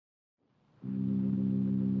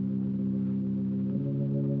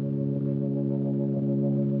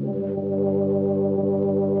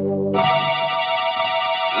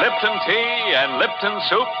Lipton Tea and Lipton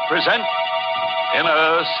Soup present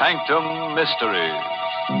Inner Sanctum Mysteries.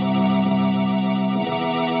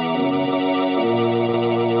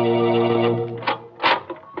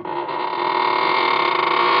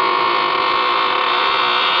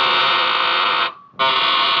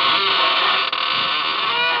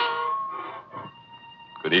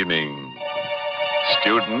 Good evening,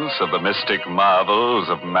 students of the mystic marvels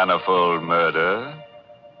of manifold murder.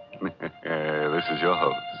 This is your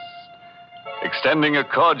host, extending a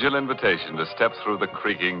cordial invitation to step through the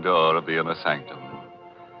creaking door of the inner sanctum,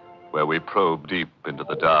 where we probe deep into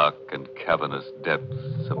the dark and cavernous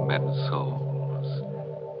depths of men's souls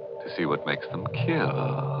to see what makes them kill.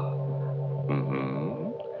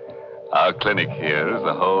 Our clinic here is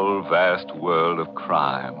the whole vast world of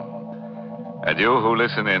crime. And you who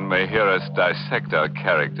listen in may hear us dissect our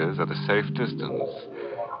characters at a safe distance.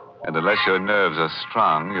 And unless your nerves are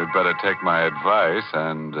strong, you'd better take my advice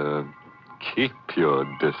and keep your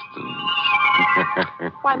distance.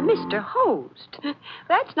 Why, Mr. Host,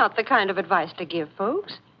 that's not the kind of advice to give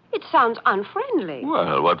folks. It sounds unfriendly.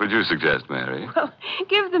 Well, what would you suggest, Mary? Well,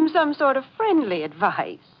 give them some sort of friendly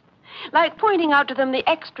advice. Like pointing out to them the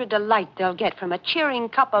extra delight they'll get from a cheering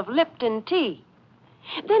cup of Lipton tea.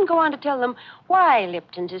 Then go on to tell them why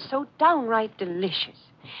Lipton's is so downright delicious.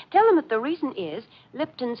 Tell them that the reason is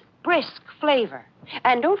Lipton's brisk flavor.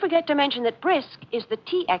 And don't forget to mention that brisk is the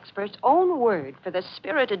tea expert's own word for the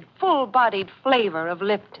spirited, full-bodied flavor of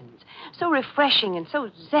Lipton's. So refreshing and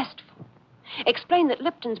so zestful. Explain that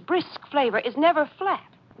Lipton's brisk flavor is never flat,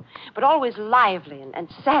 but always lively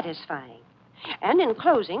and satisfying. And in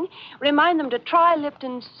closing, remind them to try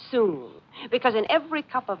Lipton's soon, because in every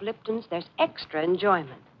cup of Lipton's, there's extra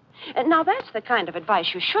enjoyment. And now, that's the kind of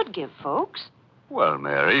advice you should give folks. Well,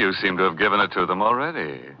 Mary, you seem to have given it to them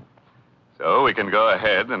already. So we can go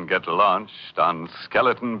ahead and get launched on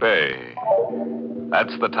Skeleton Bay.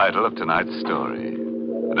 That's the title of tonight's story.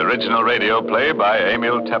 An original radio play by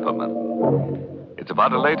Emil Tepperman. It's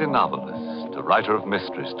about a lady novelist, a writer of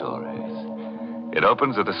mystery stories. It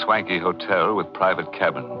opens at a swanky hotel with private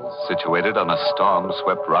cabins situated on a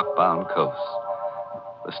storm-swept, rock-bound coast.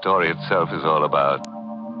 The story itself is all about,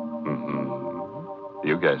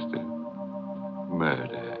 you guessed it,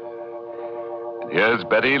 murder. And here's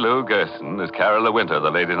Betty Lou Gerson as Carol De Winter,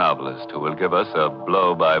 the lady novelist, who will give us a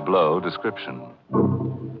blow-by-blow description.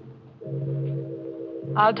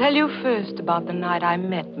 I'll tell you first about the night I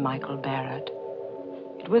met Michael Barrett.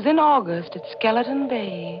 It was in August at Skeleton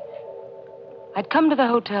Bay. I'd come to the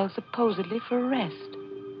hotel supposedly for a rest.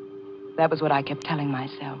 That was what I kept telling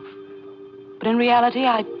myself. But in reality,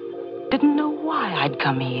 I didn't know why I'd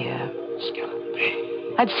come here. Skeleton Bay.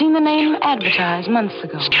 I'd seen the name advertised months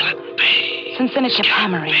ago. Skeleton Bay. Since then, it kept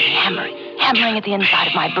hammering at the inside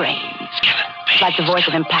of my brain. Skeleton Bay. It's like the voice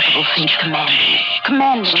of implacable fate commanding.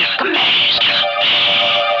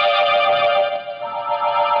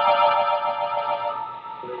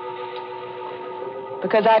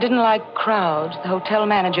 Because I didn't like crowds, the hotel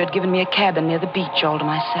manager had given me a cabin near the beach all to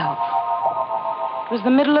myself. It was the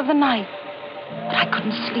middle of the night, but I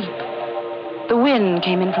couldn't sleep. The wind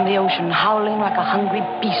came in from the ocean, howling like a hungry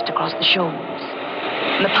beast across the shoals.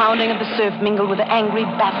 And the pounding of the surf mingled with the angry,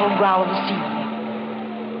 baffled growl of the sea.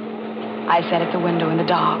 I sat at the window in the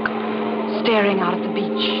dark, staring out at the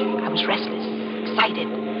beach. I was restless, excited.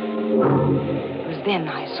 It was then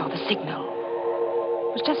I saw the signal.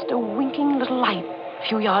 It was just a winking little light a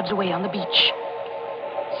few yards away on the beach.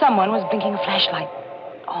 Someone was blinking a flashlight.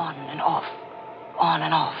 On and off. On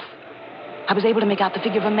and off. I was able to make out the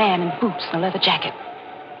figure of a man in boots and a leather jacket.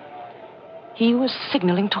 He was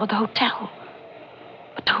signaling toward the hotel.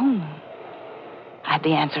 But to whom? I had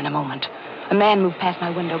the answer in a moment. A man moved past my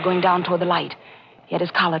window, going down toward the light. He had his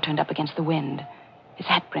collar turned up against the wind, his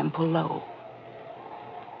hat brim pulled low.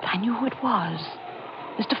 But I knew who it was.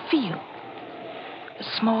 Mr. Field. A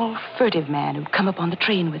small, furtive man who'd come up on the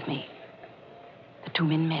train with me. The two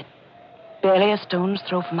men met, barely a stone's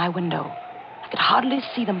throw from my window. I could hardly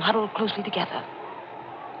see them huddled closely together.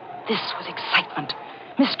 This was excitement,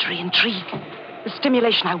 mystery, intrigue, the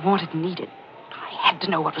stimulation I wanted and needed. I had to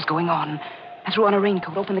know what was going on. I threw on a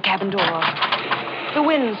raincoat, opened the cabin door. The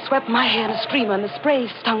wind swept my hair in a streamer, and the spray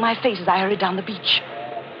stung my face as I hurried down the beach.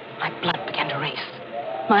 My blood began to race,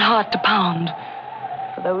 my heart to pound.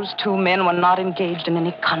 For those two men were not engaged in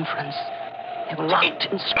any conference. They were locked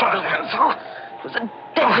in struggle. It was a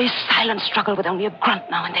deadly, silent struggle with only a grunt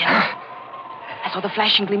now and then. I saw the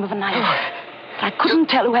flashing gleam of a knife. But I couldn't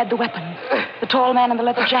tell who had the weapon. The tall man in the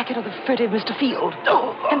leather jacket or the furtive Mr. Field.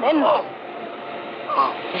 And then I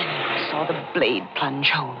saw the blade plunge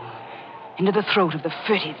home into the throat of the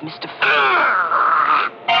furtive Mr. Field.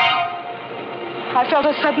 I felt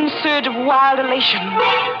a sudden surge of wild elation.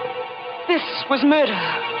 This was murder.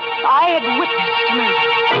 I had witnessed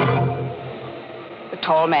murder. The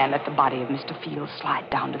tall man let the body of Mr. Field slide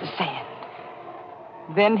down to the sand.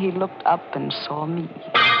 Then he looked up and saw me.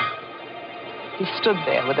 He stood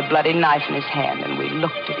there with a bloody knife in his hand, and we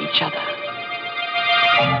looked at each other.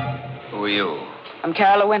 Who are you? I'm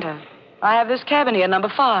Carola Winter. I have this cabin here, number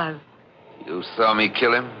 5. You saw me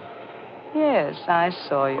kill him? Yes, I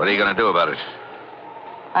saw you. What are you going to do about it?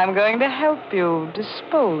 I'm going to help you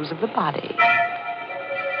dispose of the body.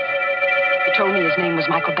 He told me his name was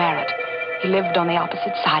Michael Barrett. He lived on the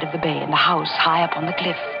opposite side of the bay in the house high up on the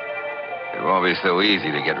cliff. It won't be so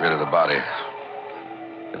easy to get rid of the body.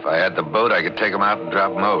 If I had the boat, I could take him out and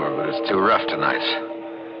drop him over, but it's too rough tonight.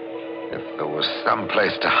 If there was some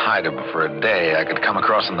place to hide him for a day, I could come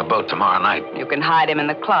across on the boat tomorrow night. You can hide him in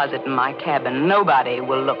the closet in my cabin. Nobody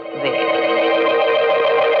will look there.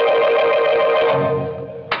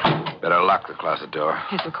 Better lock the closet door.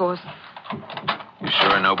 Yes, of course. You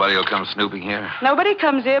sure nobody will come snooping here? Nobody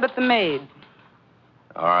comes here but the maid.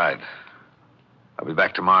 All right. I'll be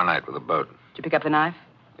back tomorrow night with a boat. Did you pick up the knife?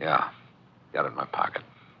 Yeah. Got it in my pocket.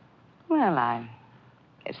 Well, I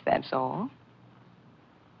guess that's all.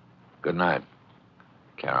 Good night,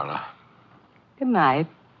 Carola. Good night,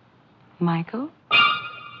 Michael.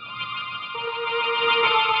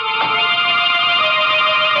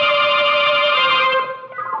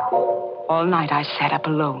 All night I sat up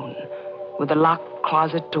alone, with the locked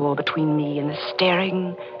closet door between me and the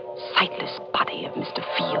staring, sightless body of Mr.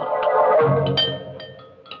 Field.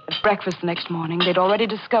 At breakfast the next morning, they'd already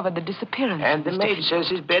discovered the disappearance. And the of Mr. maid Field. says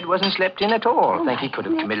his bed wasn't slept in at all. I think he could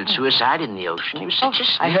have committed suicide in the ocean. He was such a I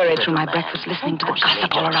sneaky hurried little through my man. breakfast listening to the Of course,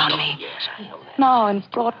 gossip they all just around don't. me. Yes, I know that. Now, in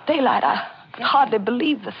broad daylight, I could hardly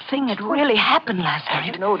believe the thing had really happened last And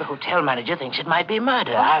night. you know, the hotel manager thinks it might be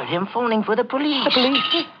murder. I heard him phoning for the police. The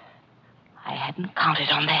police? I hadn't counted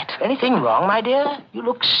on that. Anything wrong, my dear? You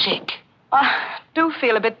look sick. I do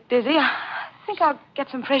feel a bit dizzy. I think I'll get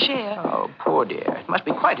some fresh air. Oh, poor dear. It must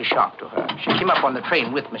be quite a shock to her. She came up on the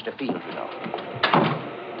train with Mr. Field, you know.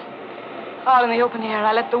 Out in the open air,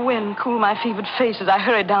 I let the wind cool my fevered face as I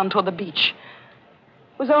hurried down toward the beach.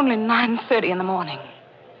 It was only 9:30 in the morning.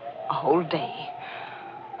 A whole day.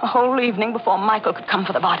 A whole evening before Michael could come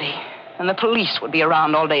for the body. And the police would be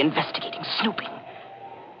around all day investigating, snooping.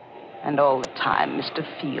 And all the time, Mr.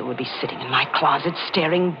 Field would be sitting in my closet,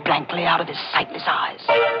 staring blankly out of his sightless eyes.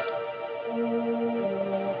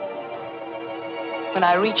 When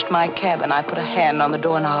I reached my cabin, I put a hand on the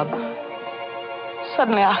doorknob.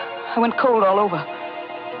 Suddenly, I went cold all over.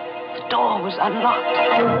 The door was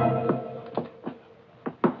unlocked.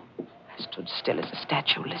 I stood still as a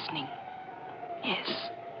statue, listening. Yes,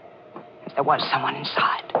 there was someone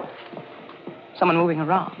inside. Someone moving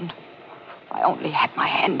around. I only had my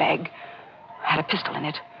handbag. I had a pistol in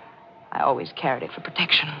it. I always carried it for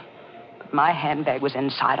protection. But my handbag was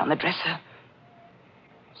inside on the dresser.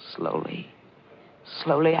 Slowly,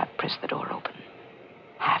 I pressed the door open.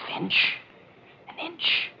 Half inch, an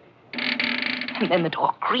inch. And then the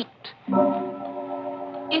door creaked.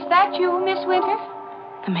 Is that you, Miss Winter?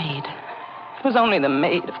 The maid. It was only the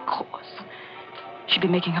maid, of course. She'd be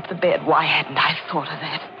making up the bed. Why hadn't I thought of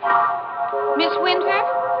that? Miss Winter,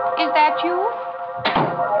 is that you?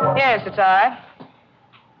 Yes, it's I.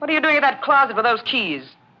 What are you doing in that closet with those keys?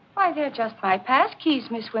 Why, they're just my pass keys,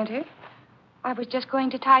 Miss Winter. I was just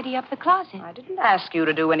going to tidy up the closet. I didn't ask you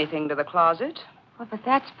to do anything to the closet. Well, but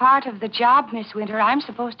that's part of the job, Miss Winter. I'm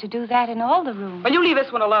supposed to do that in all the rooms. Well, you leave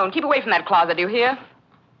this one alone. Keep away from that closet, do you hear?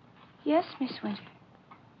 Yes, Miss Winter.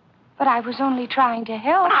 But I was only trying to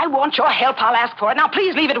help. When I want your help, I'll ask for it. Now,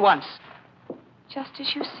 please leave at once. Just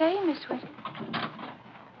as you say, Miss Winter.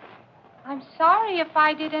 I'm sorry if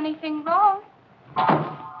I did anything wrong.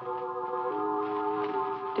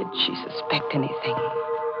 Did she suspect anything?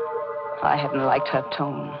 I hadn't liked her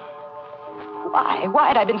tone. Why? Why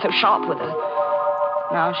had I been so sharp with her?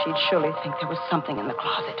 Now she'd surely think there was something in the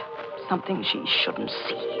closet. Something she shouldn't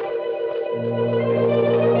see.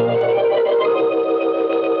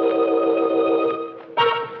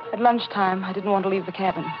 At lunchtime, I didn't want to leave the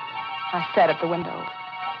cabin. I sat at the window.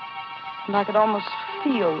 And I could almost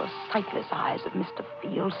feel the sightless eyes of Mr.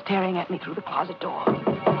 Field staring at me through the closet door.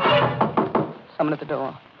 Someone at the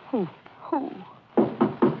door. Who?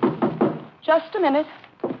 Just a minute.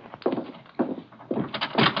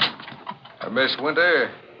 Miss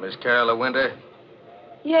Winter? Miss Carola Winter?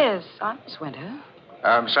 Yes, I'm Miss Winter.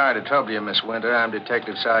 I'm sorry to trouble you, Miss Winter. I'm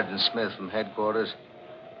Detective Sergeant Smith from headquarters.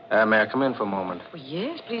 May I come in for a moment? Well,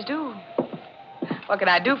 yes, please do. What can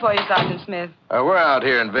I do for you, Sergeant Smith? We're out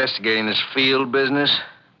here investigating this Field business.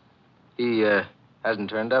 He Hasn't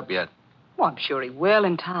turned up yet. Well, I'm sure he will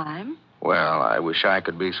in time. Well, I wish I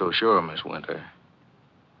could be so sure, Miss Winter.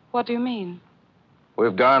 What do you mean?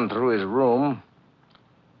 We've gone through his room.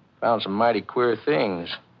 Found some mighty queer things.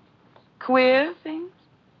 Queer things?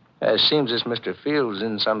 It seems this Mr. Field's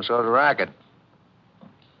in some sort of racket.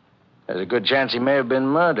 There's a good chance he may have been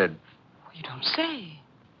murdered. Well, you don't say.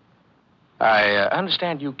 I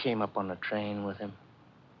understand you came up on the train with him.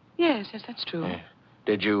 Yes, that's true. Yeah.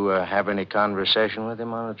 Did you have any conversation with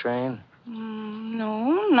him on the train?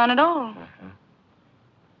 No, none at all.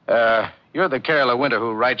 You're the Carolyn Winter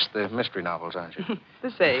who writes the mystery novels, aren't you?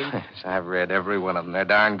 The same. Yes, I've read every one of them. They're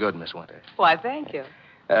darn good, Miss Winter. Why, thank you.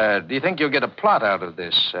 Do you think you'll get a plot out of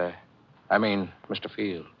this? Mr.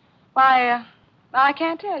 Field. Why, I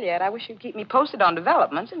can't tell yet. I wish you'd keep me posted on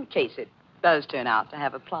developments in case it does turn out to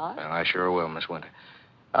have a plot. Well, I sure will, Miss Winter.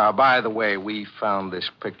 By the way, we found this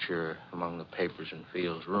picture among the papers in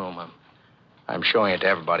Field's room. I'm showing it to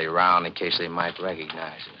everybody around in case they might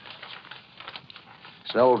recognize it.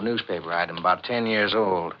 It's an old newspaper item, about 10 years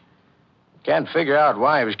old. Can't figure out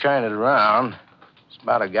why he was carrying it around. It's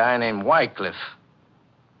about a guy named Wycliffe.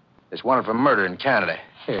 It's wanted for murder in Canada.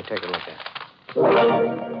 Here, take a look at it.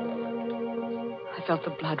 I felt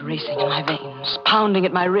the blood racing in my veins, pounding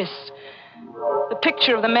at my wrists. The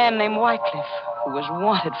picture of the man named Wycliffe, who was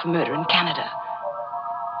wanted for murder in Canada,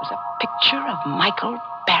 was a picture of Michael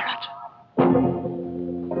Barrett.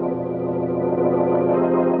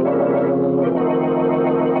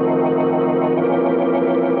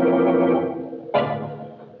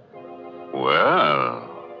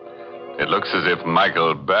 Well, it looks as if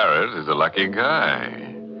Michael Barrett is a lucky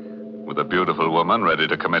guy, with a beautiful woman ready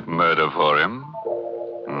to commit murder for him.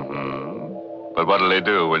 But what'll he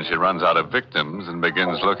do when she runs out of victims and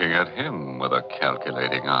begins looking at him with a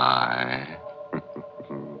calculating eye?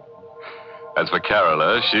 As for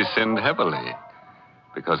Carola, she sinned heavily,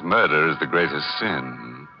 because murder is the greatest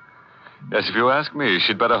sin. Yes, if you ask me,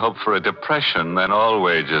 she'd better hope for a depression, then all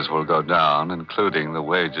wages will go down, including the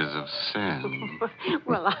wages of sin.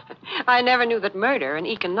 Well, I never knew that murder and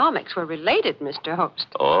economics were related, Mr. Host.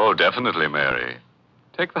 Oh, definitely, Mary.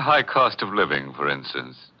 Take the high cost of living, for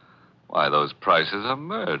instance. Why, those prices are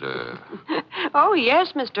murder. Oh,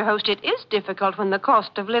 yes, Mr. Host, it is difficult when the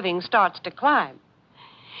cost of living starts to climb.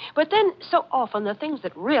 But then, so often, the things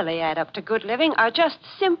that really add up to good living are just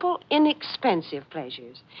simple, inexpensive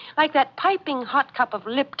pleasures. Like that piping hot cup of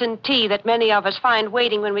Lipton tea that many of us find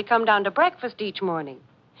waiting when we come down to breakfast each morning.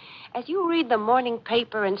 As you read the morning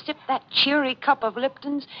paper and sip that cheery cup of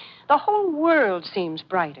Lipton's, the whole world seems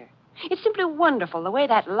brighter. It's simply wonderful the way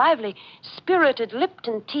that lively, spirited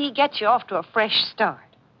Lipton tea gets you off to a fresh start.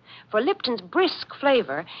 For Lipton's brisk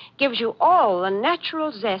flavor gives you all the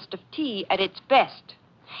natural zest of tea at its best.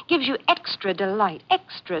 Gives you extra delight,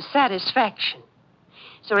 extra satisfaction.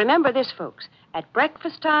 So remember this, folks. At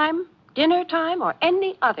breakfast time, dinner time, or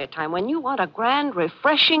any other time when you want a grand,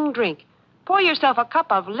 refreshing drink, pour yourself a cup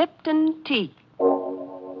of Lipton tea.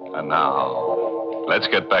 And now, let's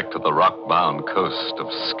get back to the rock-bound coast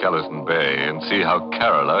of Skeleton Bay and see how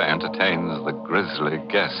Carola entertains the grisly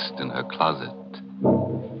guest in her closet.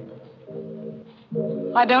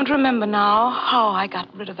 I don't remember now how I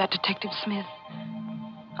got rid of that Detective Smith.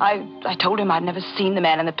 I told him I'd never seen the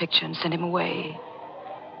man in the picture and sent him away.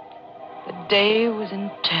 The day was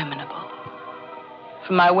interminable.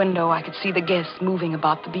 From my window, I could see the guests moving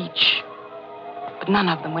about the beach, but none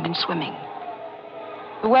of them went in swimming.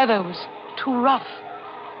 The weather was too rough.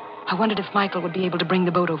 I wondered if Michael would be able to bring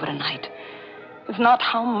the boat over tonight. If not,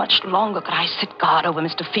 how much longer could I sit guard over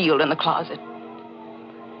Mr. Field in the closet?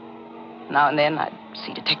 Now and then, I'd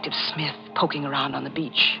see Detective Smith poking around on the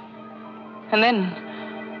beach. And then,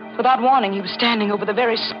 without warning, he was standing over the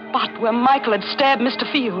very spot where Michael had stabbed Mr.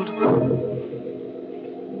 Field.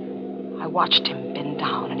 I watched him bend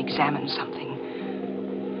down and examine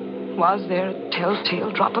something. Was there a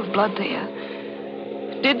telltale drop of blood there?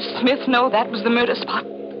 Did Smith know that was the murder spot?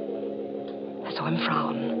 I saw him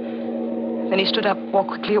frown. Then he stood up, walked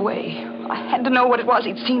quickly away. I had to know what it was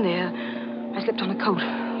he'd seen there. I slipped on a coat,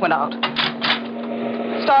 went out.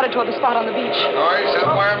 Started toward the spot on the beach. Going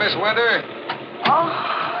somewhere, Miss Winter?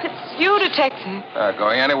 Oh, it's you, Detective.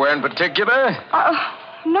 Going anywhere in particular?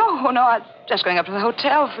 No, I'm just going up to the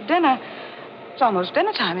hotel for dinner. It's almost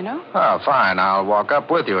dinner time, you know. Oh, fine. I'll walk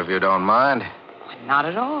up with you if you don't mind. Not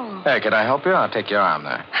at all. Hey, can I help you? I'll take your arm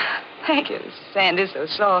there. Thank you. The sand is so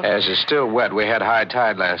soft. Yes, it's still wet. We had high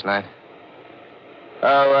tide last night.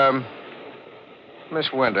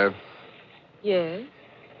 Miss Winter, Yes?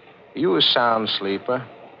 you a sound sleeper?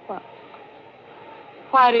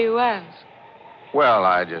 Why do you ask? Well,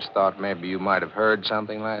 I just thought maybe you might have heard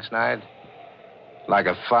something last night. Like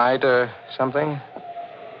a fight or something?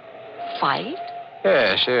 Fight?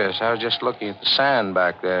 Yes, yes. I was just looking at the sand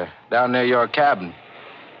back there, down near your cabin.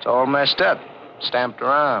 It's all messed up, stamped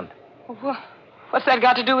around. What's that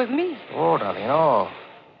got to do with me? Oh, nothing at all.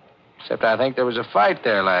 Except I think there was a fight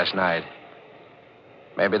there last night.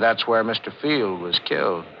 Maybe that's where Mr. Field was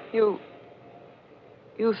killed. You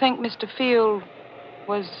think Mr. Field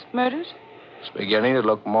was murdered? It's beginning to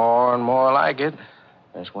look more and more like it,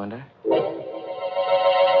 Miss Winter.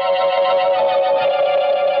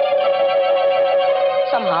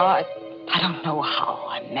 Somehow, I don't know how,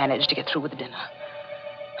 I managed to get through with the dinner.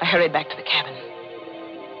 I hurried back to the cabin.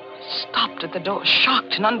 I stopped at the door,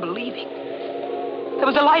 shocked and unbelieving. There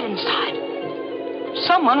was a light inside.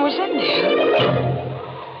 Someone was in there.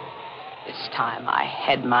 This time, I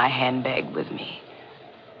had my handbag with me.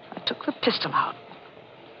 I took the pistol out.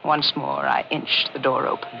 Once more, I inched the door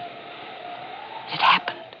open. It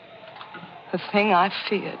happened. The thing I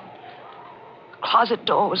feared. The closet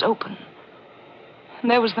door was open. And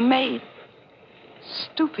there was the maid,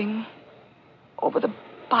 stooping over the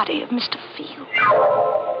body of Mr. Field.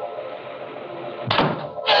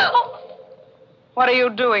 What are you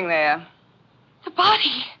doing there? The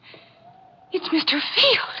body. It's Mr.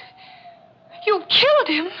 Field. You killed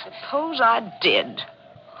him. Suppose I did.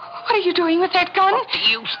 What are you doing with that gun? What do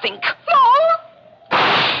you think? No.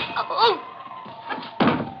 Oh.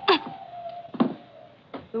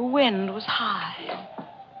 The wind was high,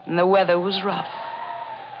 and the weather was rough.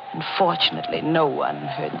 And fortunately, no one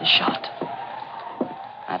heard the shot.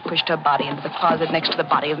 I pushed her body into the closet next to the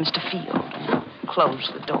body of Mr. Field and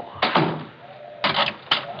closed the door.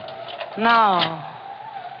 Now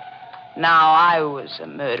I was a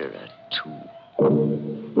murderer, too.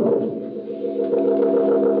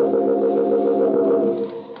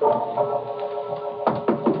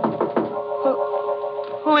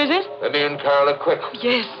 Who is it? Let me in, Carla, quick.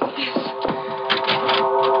 Yes.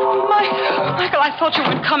 Michael, I thought you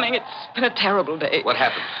weren't coming. It's been a terrible day. What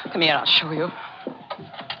happened? Come here, I'll show you.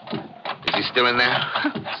 Is he still in there?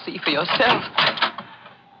 See for yourself.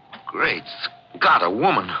 Great Scott, a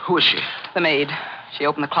woman. Who is she? The maid. She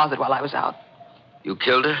opened the closet while I was out. You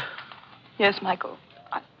killed her? Yes, Michael.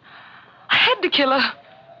 I had to kill her.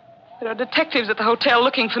 There are detectives at the hotel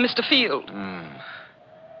looking for Mr. Field.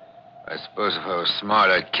 I suppose if I was smart,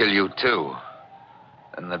 I'd kill you, too.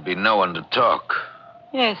 Then there'd be no one to talk.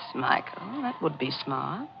 Yes, Michael, that would be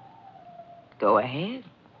smart. Go ahead.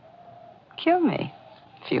 Kill me,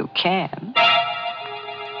 if you can.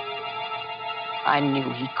 I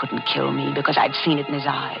knew he couldn't kill me because I'd seen it in his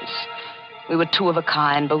eyes. We were two of a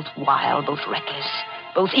kind, both wild, both reckless,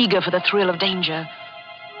 both eager for the thrill of danger.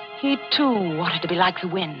 He, too, wanted to be like the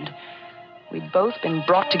wind. We'd both been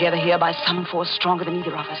brought together here by some force stronger than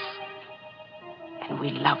either of us. And we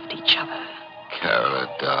loved each other. Carla,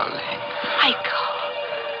 darling. Michael.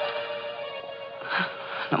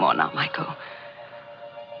 No more now, Michael.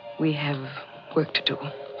 We have work to do.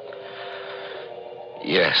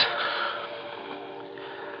 Yes.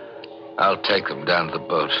 I'll take them down to the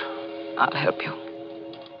boat. I'll help you.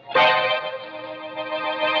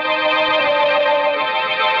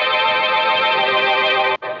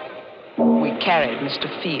 We carried Mr.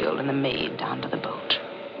 Field and the maid down to the boat.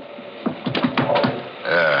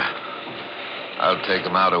 I'll take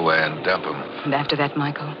them out away and dump them. And after that,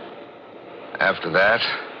 Michael? After that,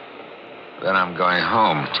 then I'm going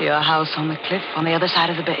home. To your house on the cliff on the other side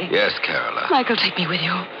of the bay? Yes, Carola. Michael, take me with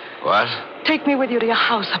you. What? Take me with you to your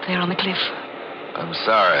house up there on the cliff. I'm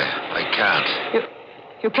sorry. I can't.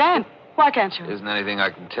 You can't? Why can't you? Isn't anything I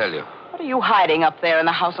can tell you. What are you hiding up there in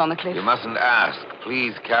the house on the cliff? You mustn't ask.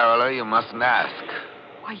 Please, Carola, you mustn't ask.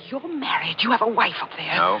 Why, you're married. You have a wife up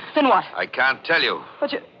there. No. Then what? I can't tell you.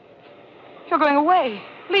 But you're going away,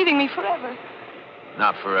 leaving me forever.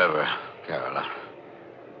 Not forever, Carola.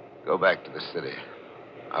 Go back to the city.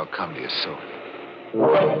 I'll come to you soon.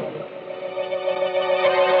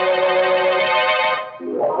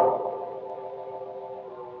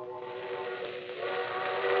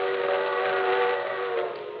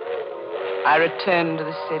 I returned to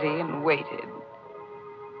the city and waited.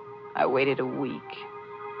 I waited a week,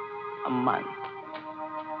 a month.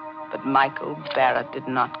 But Michael Barrett did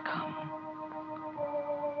not come.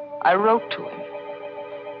 I wrote to him,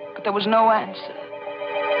 but there was no answer.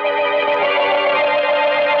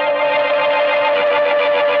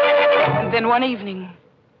 And then one evening,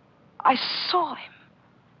 I saw him.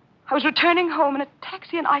 I was returning home in a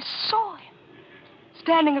taxi, and I saw him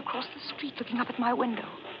standing across the street looking up at my window.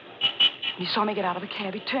 When he saw me get out of the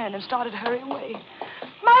cab, he turned and started to hurry away.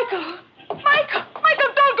 Michael! Michael!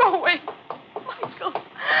 Michael, don't go away! Michael!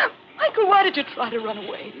 Michael, why did you try to run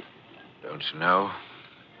away? Don't don't you know?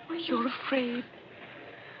 Oh, you're afraid.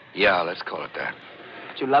 Yeah, let's call it that.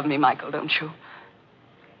 But you love me, Michael, don't you?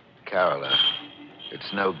 Carola,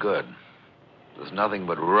 it's no good. There's nothing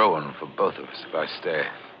but ruin for both of us if I stay.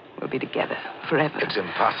 We'll be together forever. It's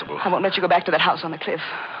impossible. I won't let you go back to that house on the cliff.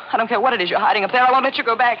 I don't care what it is you're hiding up there. I won't let you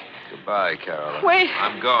go back. Goodbye, Carola. Wait.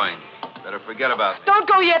 I'm going. Better forget about me. Don't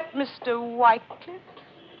go yet, Mr. Wycliffe.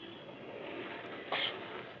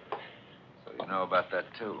 So you know about that,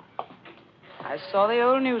 too. I saw the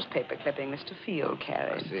old newspaper clipping Mr. Field I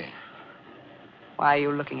carried. see. Why are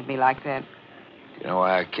you looking at me like that? You know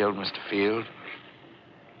why I killed Mr. Field?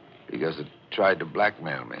 Because it tried to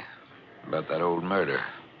blackmail me about that old murder.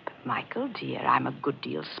 But, Michael, dear, I'm a good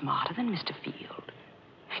deal smarter than Mr. Field.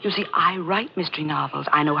 You see, I write mystery novels.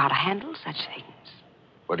 I know how to handle such things.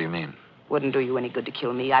 What do you mean? Wouldn't do you any good to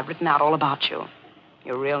kill me. I've written out all about you.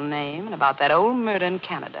 Your real name and about that old murder in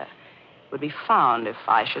Canada would be found if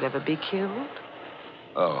I should ever be killed.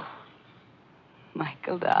 Oh.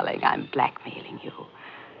 Michael, darling, I'm blackmailing you.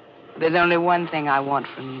 There's only one thing I want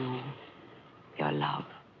from you. Your love.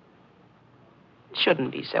 It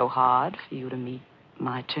shouldn't be so hard for you to meet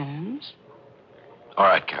my terms. All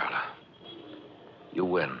right, Carola. You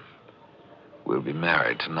win. We'll be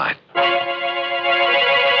married tonight.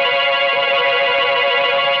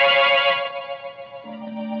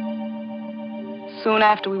 Soon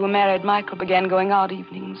after we were married, Michael began going out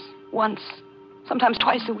evenings. Once, sometimes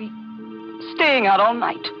twice a week. Staying out all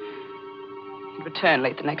night. He'd return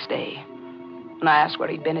late the next day. When I asked where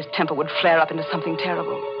he'd been, his temper would flare up into something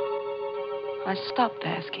terrible. I stopped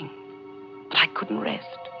asking, but I couldn't rest.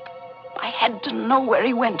 I had to know where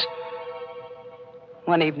he went.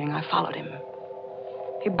 One evening, I followed him.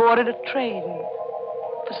 He boarded a train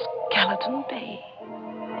for Skeleton Bay.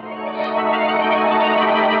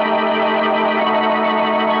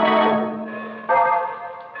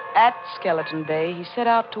 At Skeleton Bay, he set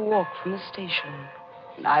out to walk from the station,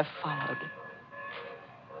 and I followed.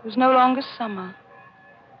 It was no longer summer.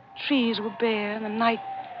 Trees were bare, and the night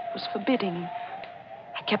was forbidding.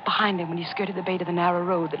 I kept behind him when he skirted the bay to the narrow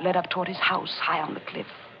road that led up toward his house high on the cliff.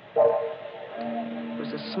 It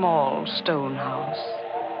was a small stone house,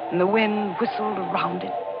 and the wind whistled around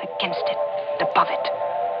it, against it, and above it.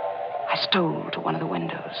 I stole to one of the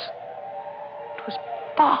windows. It was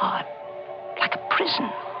barred, like a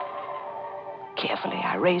prison. Carefully,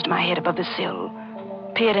 I raised my head above the sill,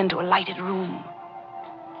 peered into a lighted room.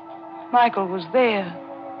 Michael was there,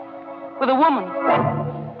 with a woman.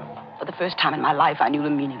 For the first time in my life, I knew the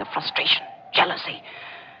meaning of frustration, jealousy.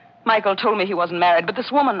 Michael told me he wasn't married, but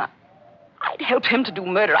this woman, I'd helped him to do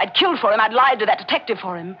murder. I'd killed for him. I'd lied to that detective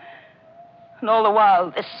for him. And all the while,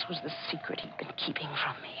 this was the secret he'd been keeping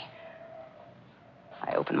from me.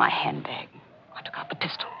 I opened my handbag. I took out the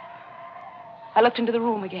pistol. I looked into the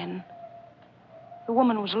room again. The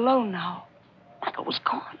woman was alone now. Michael was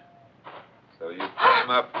gone. So you came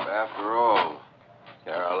up after all,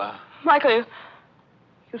 Carola. Michael,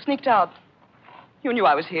 you sneaked out. You knew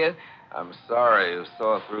I was here. I'm sorry you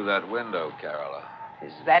saw through that window, Carola.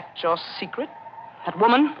 Is that your secret? That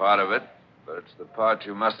woman? Part of it, but it's the part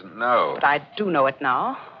you mustn't know. But I do know it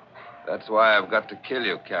now. That's why I've got to kill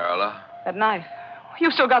you, Carola. That knife.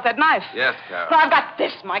 You've still got that knife. Yes, Carola. Well, I've got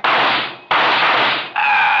this, Michael.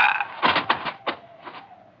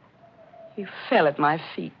 He fell at my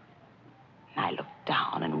feet. And I looked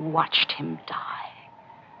down and watched him die.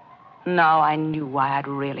 Now I knew why I'd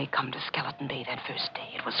really come to Skeleton Bay that first day.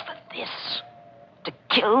 It was for this. To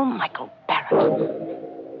kill Michael Barrett.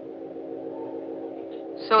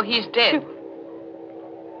 So he's dead.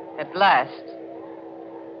 At last.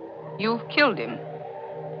 You've killed him.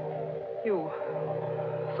 You,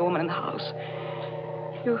 the woman in the house.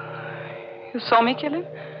 You saw me kill him?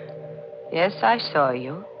 Yes, I saw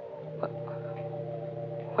you.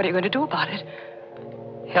 What are you going to do about it?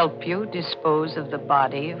 Help you dispose of the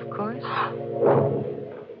body, of course.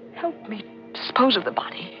 Help me dispose of the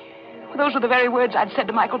body. Well, those were the very words I'd said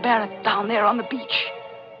to Michael Barrett down there on the beach.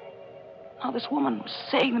 Now this woman was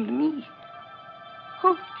saying them to me.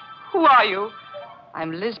 Who are you?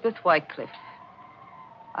 I'm Lisbeth Wycliffe.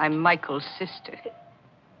 I'm Michael's sister.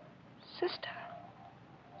 Sister?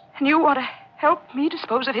 And you want to help me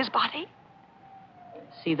dispose of his body?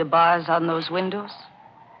 See the bars on those windows?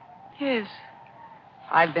 Yes.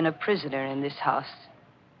 I've been a prisoner in this house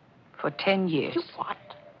for 10 years. You what?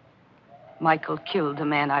 Michael killed the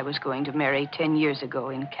man I was going to marry 10 years ago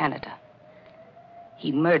in Canada.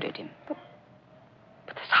 He murdered him. But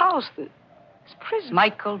this house, this prison...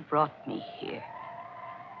 Michael brought me here.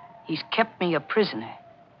 He's kept me a prisoner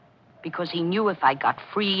because he knew if I got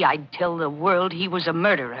free, I'd tell the world he was a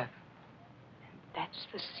murderer. That's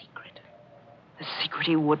the secret. A secret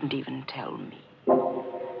he wouldn't even tell me.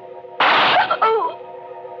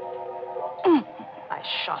 I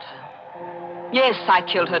shot her. Yes, I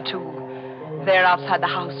killed her, too. There outside the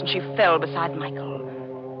house, and she fell beside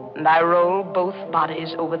Michael. And I rolled both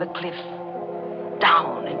bodies over the cliff,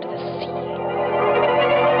 down into the sea.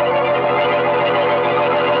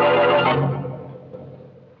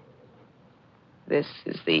 This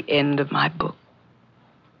is the end of my book.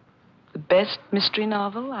 The best mystery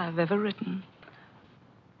novel I've ever written.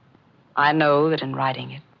 I know that in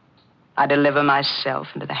writing it, I deliver myself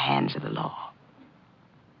into the hands of the law.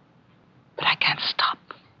 But I can't stop.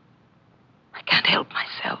 I can't help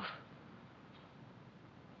myself.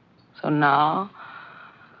 So now,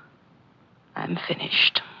 I'm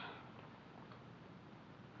finished.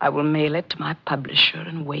 I will mail it to my publisher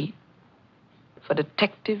and wait for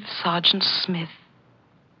Detective Sergeant Smith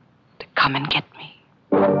to come and get me.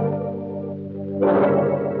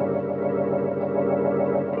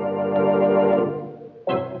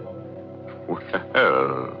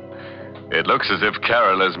 Well, it looks as if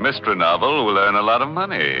Carola's mystery novel will earn a lot of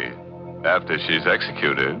money after she's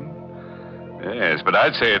executed. Yes, but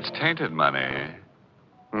I'd say it's tainted money.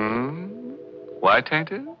 Why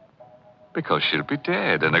tainted? Because she'll be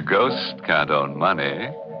dead, and a ghost can't own money.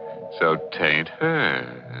 So taint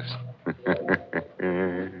hers.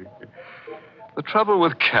 The trouble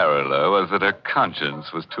with Carola was that her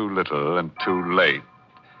conscience was too little and too late.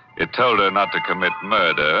 It told her not to commit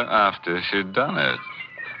murder after she'd done it.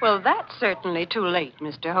 Well, that's certainly too late,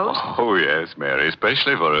 Mr. Host. Oh, yes, Mary,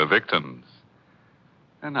 especially for her victims.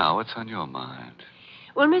 And now, what's on your mind?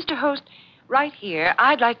 Well, Mr. Host, right here,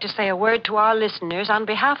 I'd like to say a word to our listeners on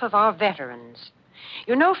behalf of our veterans.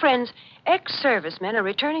 You know, friends, ex-servicemen are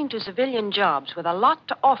returning to civilian jobs with a lot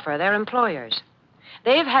to offer their employers.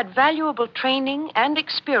 They've had valuable training and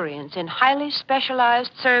experience in highly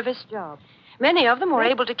specialized service jobs. Many of them were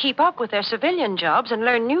able to keep up with their civilian jobs and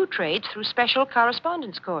learn new trades through special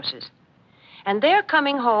correspondence courses. And they're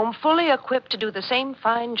coming home fully equipped to do the same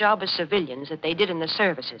fine job as civilians that they did in the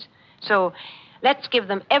services. So let's give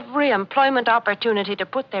them every employment opportunity to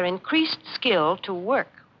put their increased skill to work.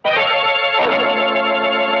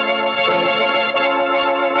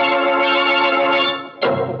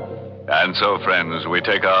 And so, friends, we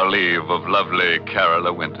take our leave of lovely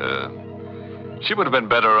Carola Winter. She would have been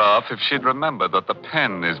better off if she'd remembered that the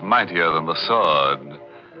pen is mightier than the sword,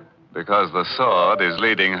 because the sword is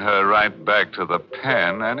leading her right back to the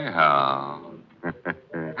pen anyhow.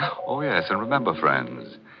 Oh, yes, and remember,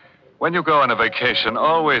 friends, when you go on a vacation,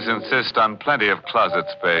 always insist on plenty of closet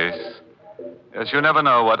space, as you never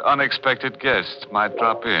know what unexpected guests might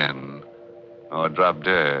drop in or drop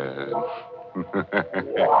dead.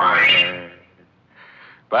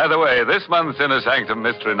 By the way, this month's Inner Sanctum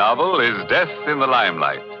mystery novel is Death in the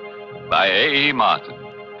Limelight by A.E. Martin.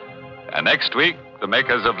 And next week, the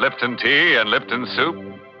makers of Lipton Tea and Lipton Soup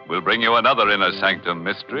will bring you another Inner Sanctum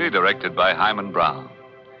mystery directed by Hyman Brown.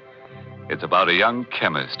 It's about a young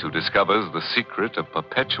chemist who discovers the secret of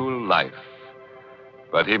perpetual life.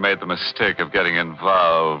 But he made the mistake of getting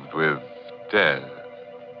involved with death.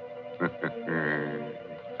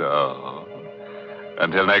 So,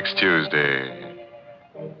 until next Tuesday,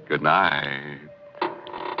 good night.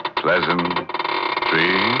 Pleasant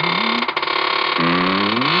dreams.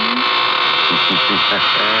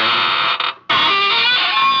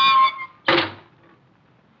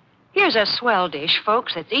 Here's a swell dish,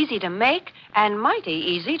 folks, that's easy to make and mighty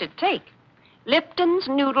easy to take. Lipton's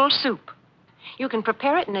Noodle Soup. You can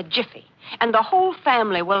prepare it in a jiffy, and the whole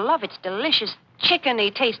family will love its delicious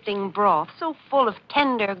chickeny-tasting broth, so full of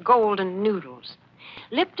tender, golden noodles.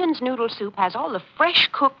 Lipton's Noodle Soup has all the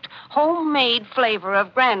fresh-cooked, homemade flavor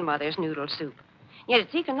of grandmother's noodle soup. Yet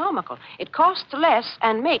it's economical. It costs less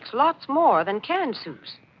and makes lots more than canned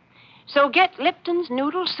soups. So get Lipton's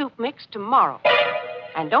Noodle Soup Mix tomorrow.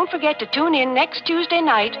 And don't forget to tune in next Tuesday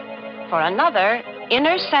night for another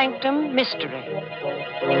Inner Sanctum Mystery.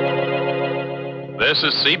 This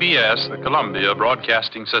is CBS, the Columbia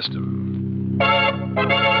Broadcasting System.